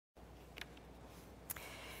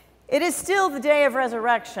It is still the day of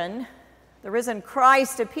resurrection. The risen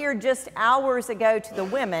Christ appeared just hours ago to the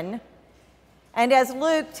women, and as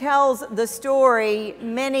Luke tells the story,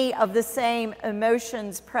 many of the same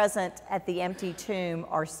emotions present at the empty tomb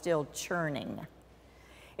are still churning.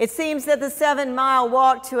 It seems that the 7-mile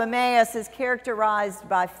walk to Emmaus is characterized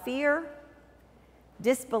by fear,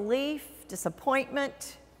 disbelief,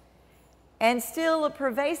 disappointment, and still a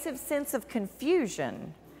pervasive sense of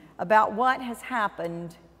confusion about what has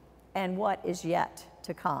happened and what is yet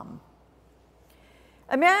to come.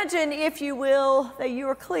 Imagine, if you will, that you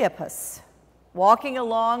are Cleopas, walking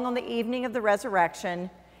along on the evening of the resurrection.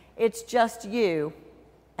 It's just you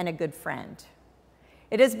and a good friend.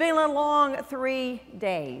 It has been a long 3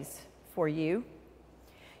 days for you.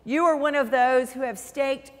 You are one of those who have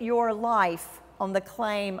staked your life on the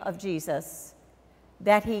claim of Jesus,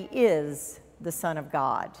 that he is the Son of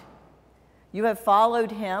God. You have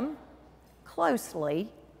followed him closely,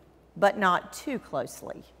 but not too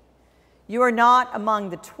closely. You are not among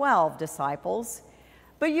the 12 disciples,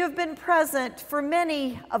 but you have been present for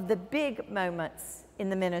many of the big moments in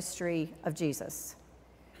the ministry of Jesus.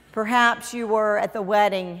 Perhaps you were at the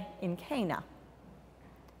wedding in Cana,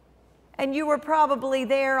 and you were probably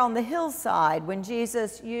there on the hillside when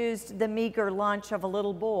Jesus used the meager lunch of a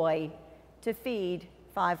little boy to feed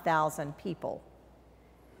 5,000 people.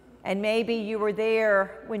 And maybe you were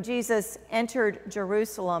there when Jesus entered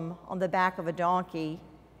Jerusalem on the back of a donkey,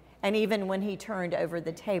 and even when he turned over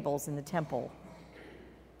the tables in the temple.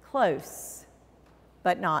 Close,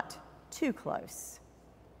 but not too close.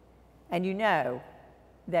 And you know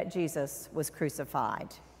that Jesus was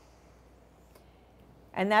crucified.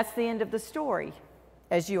 And that's the end of the story,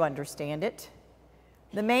 as you understand it.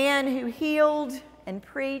 The man who healed and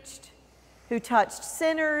preached, who touched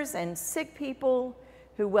sinners and sick people,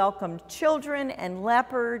 who welcomed children and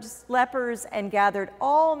lepers and gathered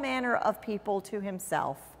all manner of people to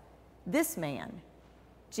himself. This man,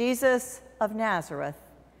 Jesus of Nazareth,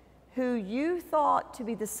 who you thought to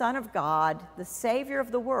be the Son of God, the Savior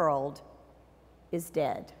of the world, is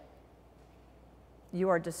dead. You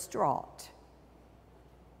are distraught.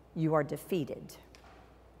 You are defeated.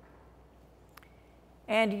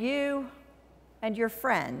 And you and your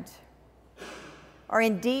friend are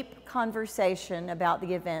in deep conversation about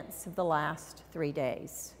the events of the last 3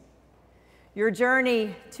 days. Your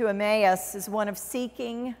journey to Emmaus is one of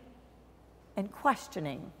seeking and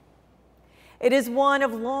questioning. It is one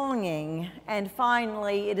of longing, and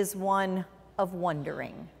finally, it is one of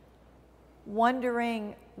wondering.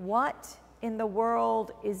 Wondering what in the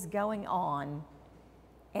world is going on,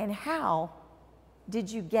 and how did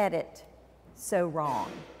you get it so wrong?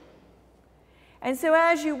 And so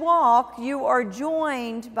as you walk, you are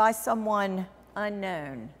joined by someone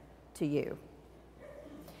unknown to you.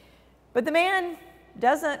 But the man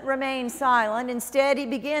doesn't remain silent. Instead, he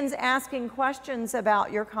begins asking questions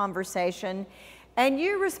about your conversation, and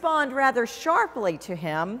you respond rather sharply to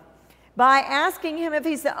him by asking him if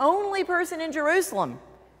he's the only person in Jerusalem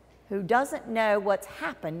who doesn't know what's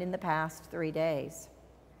happened in the past 3 days.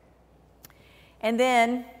 And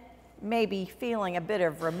then, maybe feeling a bit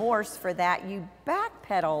of remorse for that, you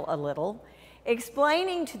backpedal a little,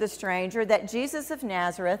 explaining to the stranger that Jesus of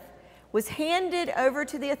Nazareth was handed over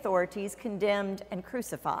to the authorities, condemned, and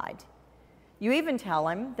crucified. You even tell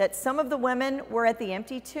him that some of the women were at the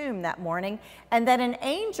empty tomb that morning, and that an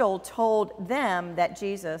angel told them that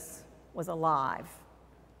Jesus was alive.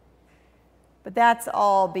 But that's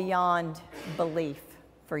all beyond belief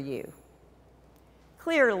for you.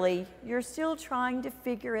 Clearly, you're still trying to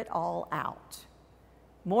figure it all out.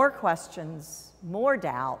 More questions, more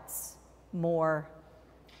doubts, more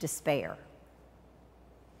despair.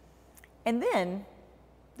 And then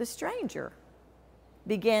the stranger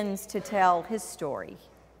begins to tell his story.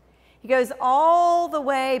 He goes all the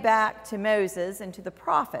way back to Moses and to the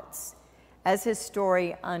prophets as his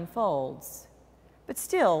story unfolds. But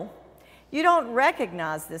still, you don't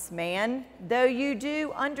recognize this man, though you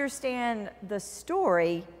do understand the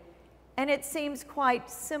story, and it seems quite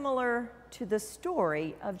similar to the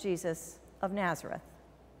story of Jesus of Nazareth.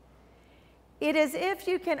 It is as if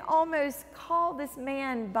you can almost call this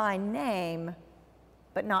man by name,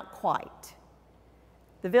 but not quite.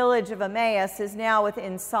 The village of Emmaus is now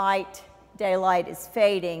within sight, daylight is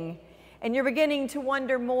fading, and you're beginning to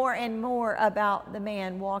wonder more and more about the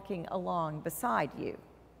man walking along beside you.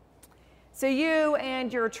 So you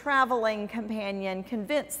and your traveling companion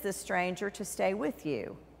convince the stranger to stay with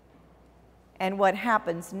you. And what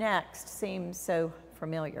happens next seems so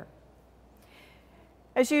familiar.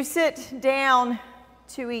 As you sit down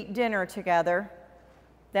to eat dinner together,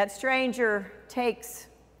 that stranger takes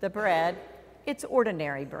the bread It's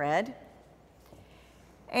ordinary bread.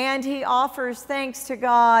 And he offers thanks to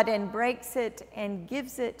God and breaks it and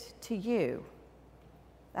gives it to you.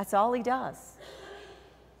 That's all he does.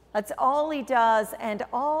 That's all he does, and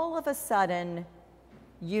all of a sudden,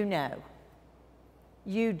 you know.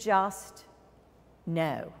 You just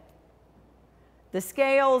know. The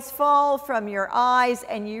scales fall from your eyes,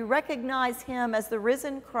 and you recognize him as the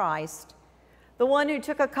risen Christ, the one who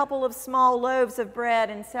took a couple of small loaves of bread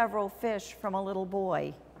and several fish from a little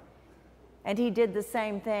boy. And he did the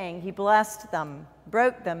same thing. He blessed them,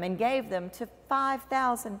 broke them, and gave them to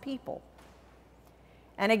 5,000 people.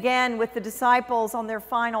 And again, with the disciples on their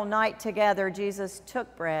final night together, Jesus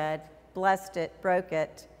took bread, blessed it, broke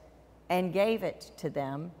it, and gave it to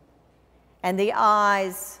them. And the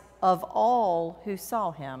eyes of all who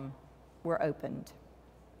saw him were opened.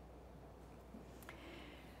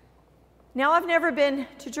 Now, I've never been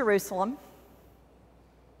to Jerusalem.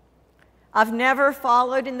 I've never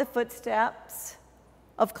followed in the footsteps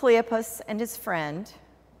of Cleopas and his friend,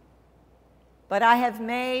 but I have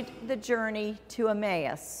made the journey to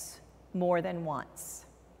Emmaus more than once.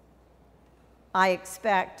 I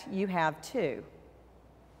expect you have too.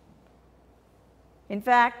 In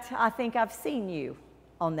fact, I think I've seen you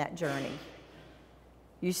on that journey.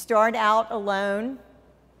 You start out alone,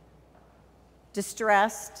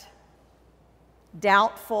 distressed,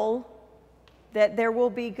 doubtful that there will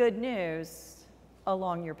be good news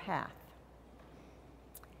along your path.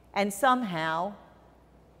 And somehow,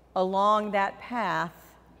 along that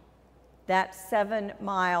path, that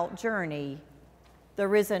 7-mile journey, the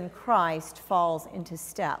risen Christ falls into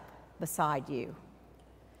step beside you.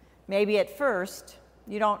 Maybe at first,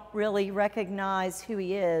 you don't really recognize who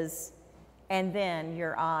he is, and then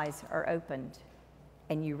your eyes are opened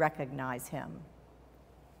and you recognize him.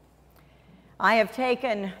 I have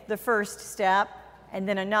taken the first step and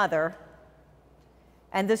then another,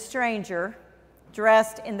 and the stranger,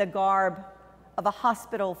 dressed in the garb of a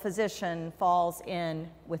hospital physician, falls in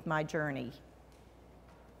with my journey.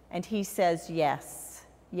 And he says yes,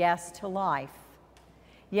 yes to life.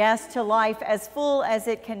 Yes to life as full as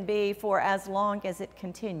it can be for as long as it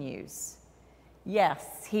continues.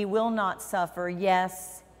 Yes, he will not suffer.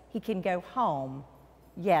 Yes, he can go home.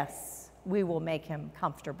 Yes, we will make him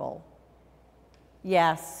comfortable.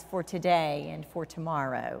 Yes, for today and for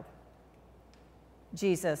tomorrow.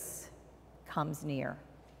 Jesus comes near.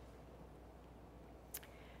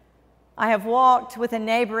 I have walked with a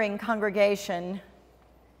neighboring congregation,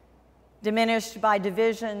 diminished by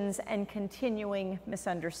divisions and continuing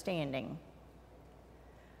misunderstanding.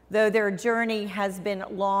 Though their journey has been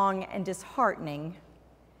long and disheartening,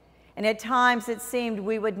 and at times it seemed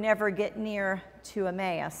we would never get near to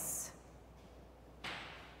Emmaus.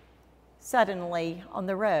 Suddenly, on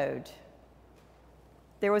the road,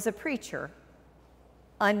 there was a preacher,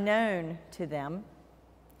 unknown to them,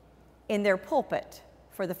 in their pulpit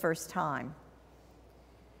for the first time.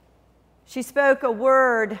 She spoke a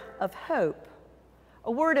word of hope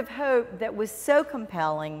that was so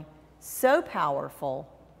compelling, so powerful,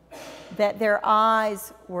 that their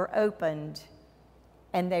eyes were opened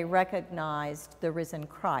and they recognized the risen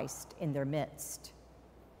Christ in their midst.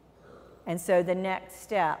 And so the next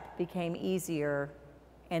step became easier,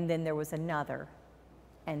 and then there was another,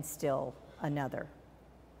 and still another.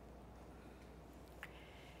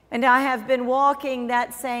 And I have been walking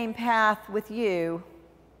that same path with you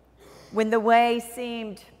when the way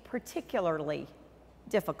seemed particularly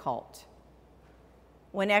difficult,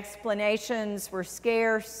 when explanations were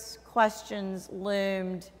scarce, questions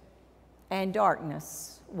loomed, and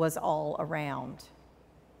darkness was all around.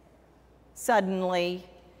 Suddenly,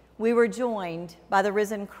 we were joined by the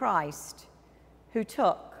risen Christ, who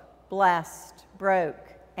took, blessed,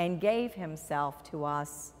 broke, and gave himself to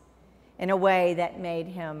us in a way that made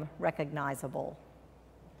him recognizable.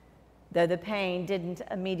 Though the pain didn't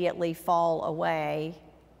immediately fall away,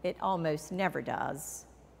 it almost never does.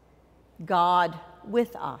 God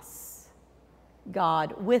with us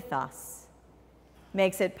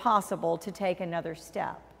makes it possible to take another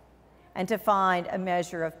step and to find a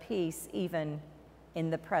measure of peace even in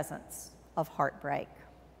the presence of heartbreak.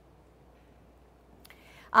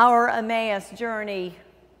 Our Emmaus journey,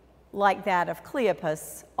 like that of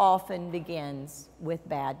Cleopas, often begins with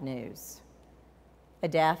bad news. A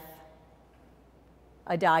death,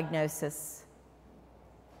 a diagnosis,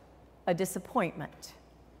 a disappointment,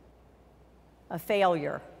 a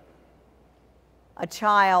failure, a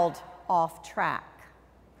child off track,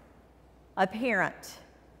 a parent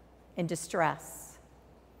in distress,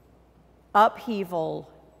 upheaval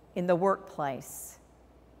in the workplace,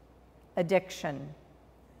 addiction,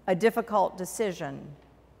 a difficult decision,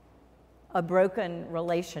 a broken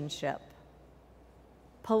relationship,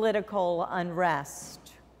 political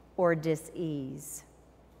unrest, or dis-ease.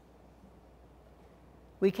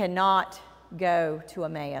 We cannot go to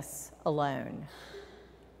Emmaus alone.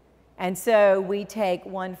 And so we take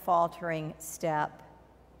one faltering step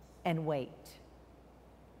and wait.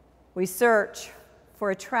 We search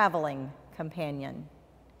for a traveling companion.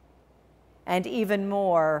 And even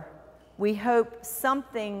more, we hope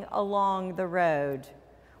something along the road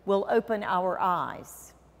will open our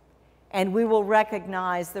eyes, and we will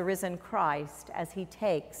recognize the risen Christ as he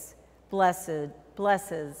takes,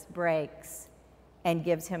 blesses, breaks, and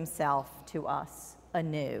gives himself to us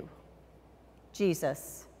anew.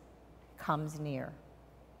 Jesus comes near.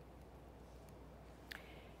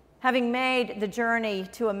 Having made the journey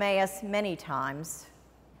to Emmaus many times,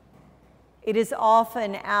 it is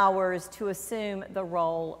often ours to assume the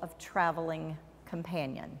role of traveling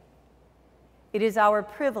companion. It is our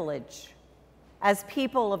privilege as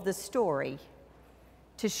people of the story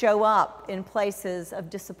to show up in places of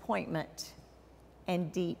disappointment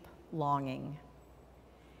and deep longing.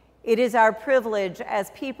 It is our privilege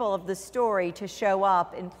as people of the story to show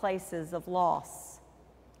up in places of loss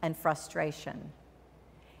and frustration.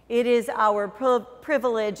 It is our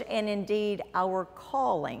privilege and indeed our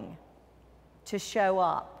calling to show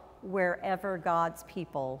up wherever God's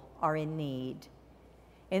people are in need,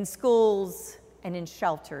 in schools and in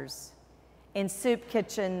shelters, in soup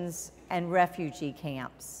kitchens and refugee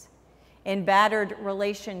camps, in battered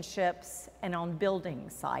relationships and on building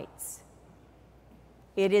sites.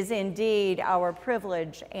 It is indeed our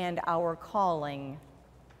privilege and our calling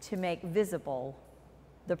to make visible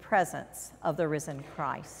the presence of the risen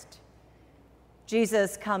Christ.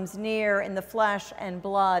 Jesus comes near in the flesh and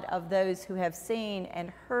blood of those who have seen and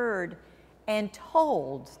heard and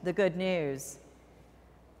told the good news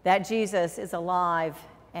that Jesus is alive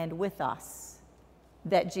and with us,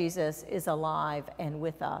 that Jesus is alive and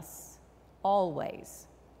with us, always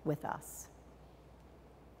with us.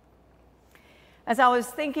 As I was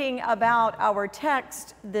thinking about our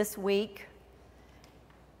text this week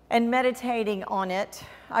and meditating on it,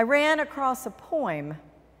 I ran across a poem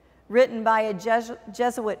written by a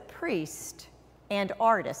Jesuit priest and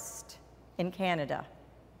artist in Canada.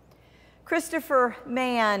 Christopher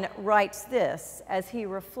Mann writes this as he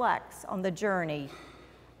reflects on the journey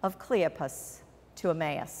of Cleopas to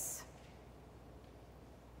Emmaus.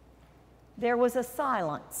 There was a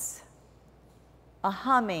silence, a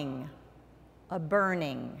humming, a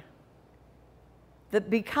burning, the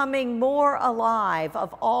becoming more alive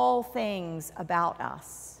of all things about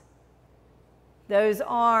us. Those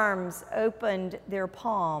arms opened their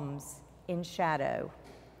palms in shadow,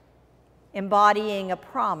 embodying a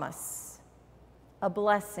promise, a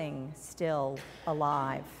blessing still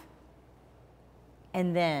alive.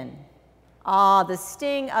 And then, the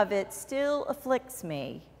sting of it still afflicts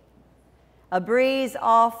me. A breeze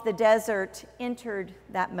off the desert entered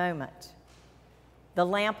that moment. The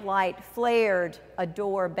lamplight flared, a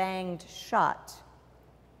door banged shut.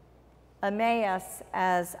 Emmaus,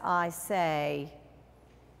 as I say,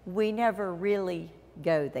 we never really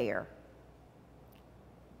go there.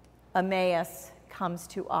 Emmaus comes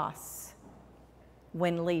to us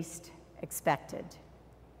when least expected.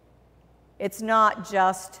 It's not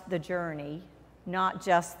just the journey, not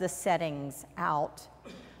just the settings out,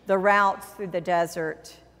 the routes through the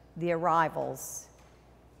desert, the arrivals.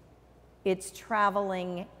 It's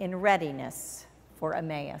traveling in readiness for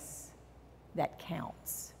Emmaus that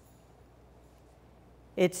counts.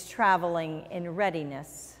 It's traveling in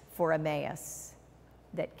readiness for Emmaus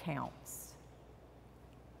that counts.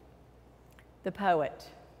 The poet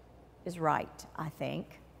is right, I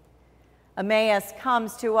think. Emmaus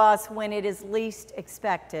comes to us when it is least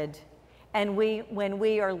expected and when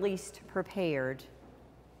we are least prepared.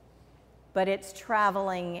 But it's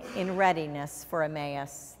traveling in readiness for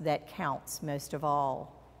Emmaus that counts most of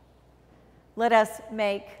all. Let us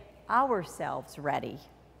make ourselves ready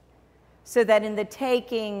so that in the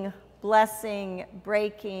taking, blessing,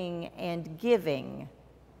 breaking, and giving,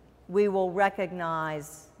 we will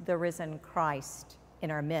recognize the risen Christ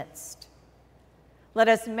in our midst. Let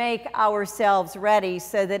us make ourselves ready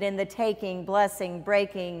so that in the taking, blessing,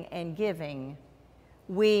 breaking, and giving,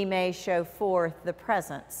 we may show forth the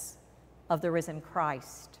presence of the risen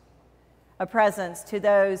Christ, a presence to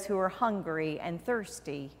those who are hungry and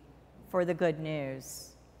thirsty for the good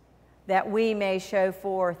news, that we may show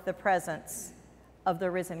forth the presence of the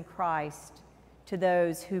risen Christ to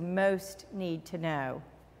those who most need to know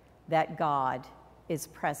that God is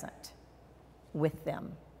present with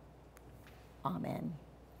them. Amen.